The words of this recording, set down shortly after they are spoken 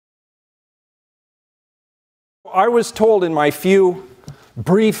I was told in my few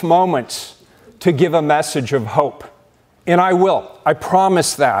brief moments to give a message of hope, and I will. I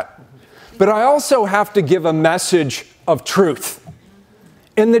promise that. But I also have to give a message of truth.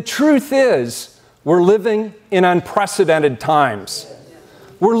 And the truth is, we're living in unprecedented times.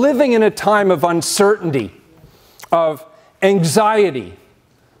 We're living in a time of uncertainty, of anxiety,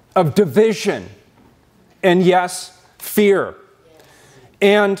 of division, and yes, fear.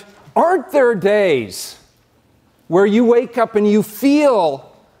 And aren't there days where you wake up and you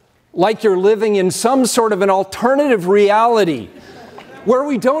feel like you're living in some sort of an alternative reality where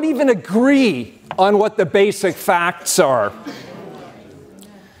we don't even agree on what the basic facts are?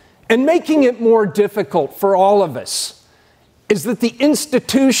 And making it more difficult for all of us is that the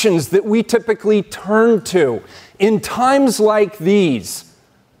institutions that we typically turn to in times like these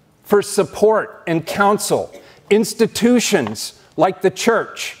for support and counsel, institutions like the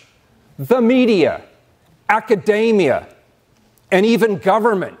church, the media, academia, and even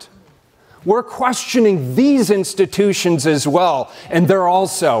government, we're questioning these institutions as well, and they're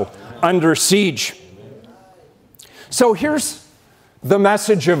also under siege. So here's the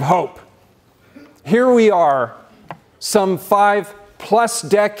message of hope. Here we are, some 5+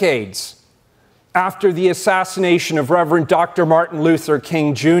 decades after the assassination of Reverend Dr. Martin Luther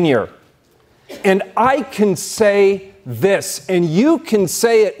King Jr. And I can say this, and you can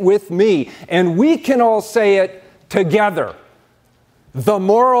say it with me, and we can all say it together. The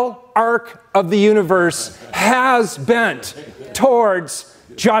moral arc of the universe has bent towards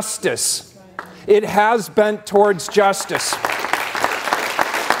justice. It has bent towards justice.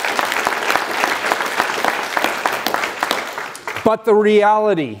 But the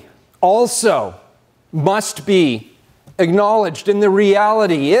reality also must be acknowledged, and the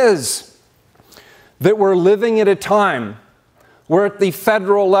reality is that we're living at a time where at the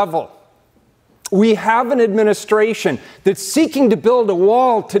federal level, we have an administration that's seeking to build a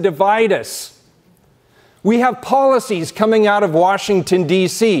wall to divide us. We have policies coming out of Washington,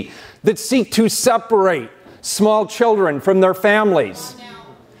 D.C. that seek to separate small children from their families.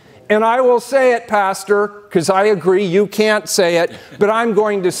 And I will say it, Pastor, because I agree you can't say it, but I'm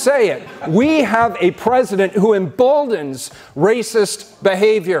going to say it. We have a president who emboldens racist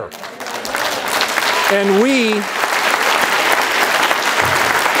behavior. And we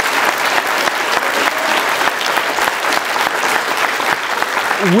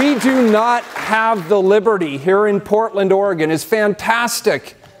do not have the liberty here in Portland, Oregon, as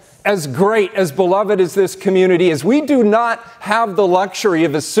fantastic, as great, as beloved as this community is. We do not have the luxury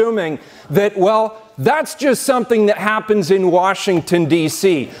of assuming that, well, that's just something that happens in Washington,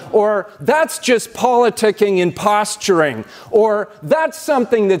 D.C., or that's just politicking and posturing, or that's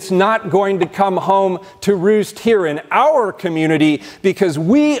something that's not going to come home to roost here in our community because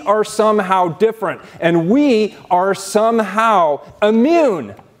we are somehow different and we are somehow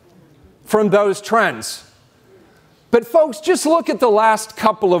immune from those trends. But folks, just look at the last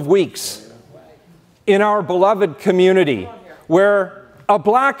couple of weeks in our beloved community where a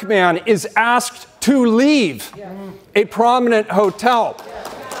black man is asked to leave a prominent hotel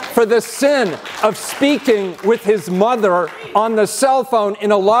for the sin of speaking with his mother on the cell phone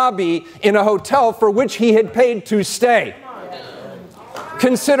in a lobby in a hotel for which he had paid to stay.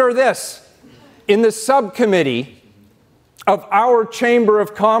 Consider this. In the subcommittee of our Chamber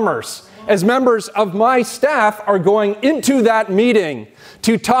of Commerce, as members of my staff are going into that meeting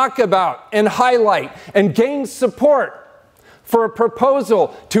to talk about and highlight and gain support for a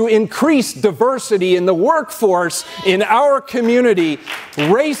proposal to increase diversity in the workforce in our community,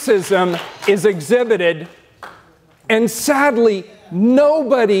 racism is exhibited, and sadly,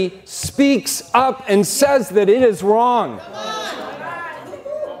 nobody speaks up and says that it is wrong.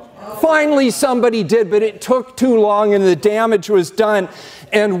 Finally, somebody did, but it took too long and the damage was done.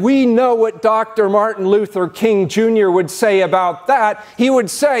 And we know what Dr. Martin Luther King Jr. would say about that. He would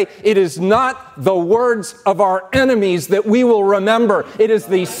say, it is not the words of our enemies that we will remember. It is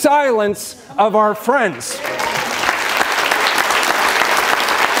the silence of our friends.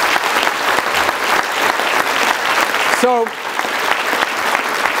 So,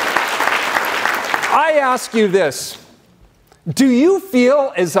 I ask you this. Do you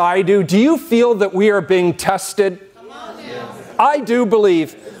feel as I do? Do you feel that we are being tested? I do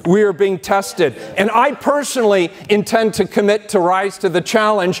believe we are being tested. And I personally intend to commit to rise to the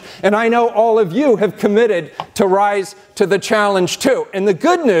challenge. And I know all of you have committed to rise to the challenge too. And the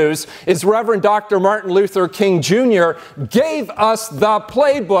good news is Reverend Dr. Martin Luther King Jr. gave us the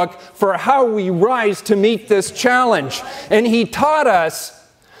playbook for how we rise to meet this challenge. And he taught us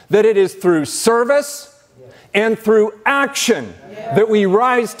that it is through service and through action that we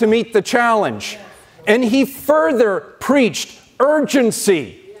rise to meet the challenge. And he further preached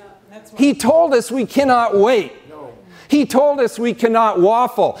urgency. He told us we cannot wait. He told us we cannot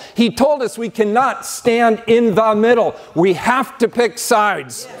waffle. He told us we cannot stand in the middle. We have to pick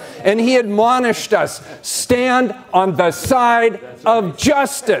sides. And he admonished us, stand on the side of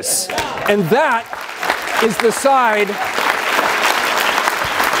justice. And that is the side,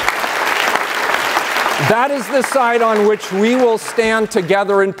 on which we will stand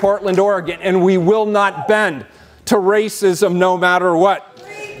together in Portland, Oregon, and we will not bend to racism no matter what.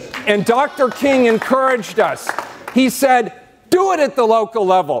 And Dr. King encouraged us. He said, do it at the local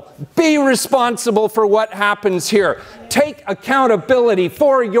level. Be responsible for what happens here. Take accountability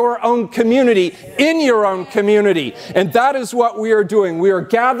for your own community, in your own community. And that is what we are doing. We are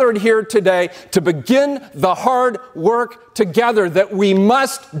gathered here today to begin the hard work together that we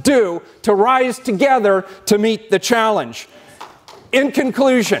must do to rise together to meet the challenge. In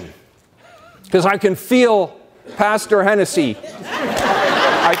conclusion, because I can feel Pastor Hennessy.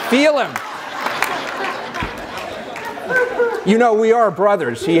 I feel him. You know, we are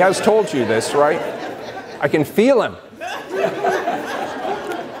brothers. He has told you this, right? I can feel him.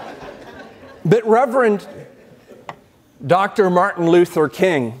 But Reverend Dr. Martin Luther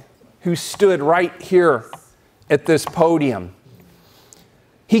King, who stood right here at this podium,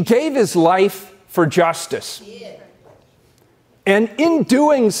 he gave his life for justice. And in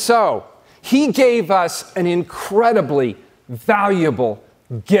doing so, he gave us an incredibly valuable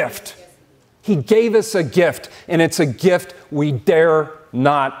gift. He gave us a gift, and it's a gift we dare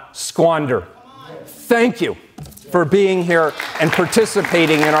not squander. Thank you for being here and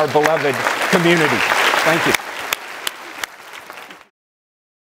participating in our beloved community. Thank you.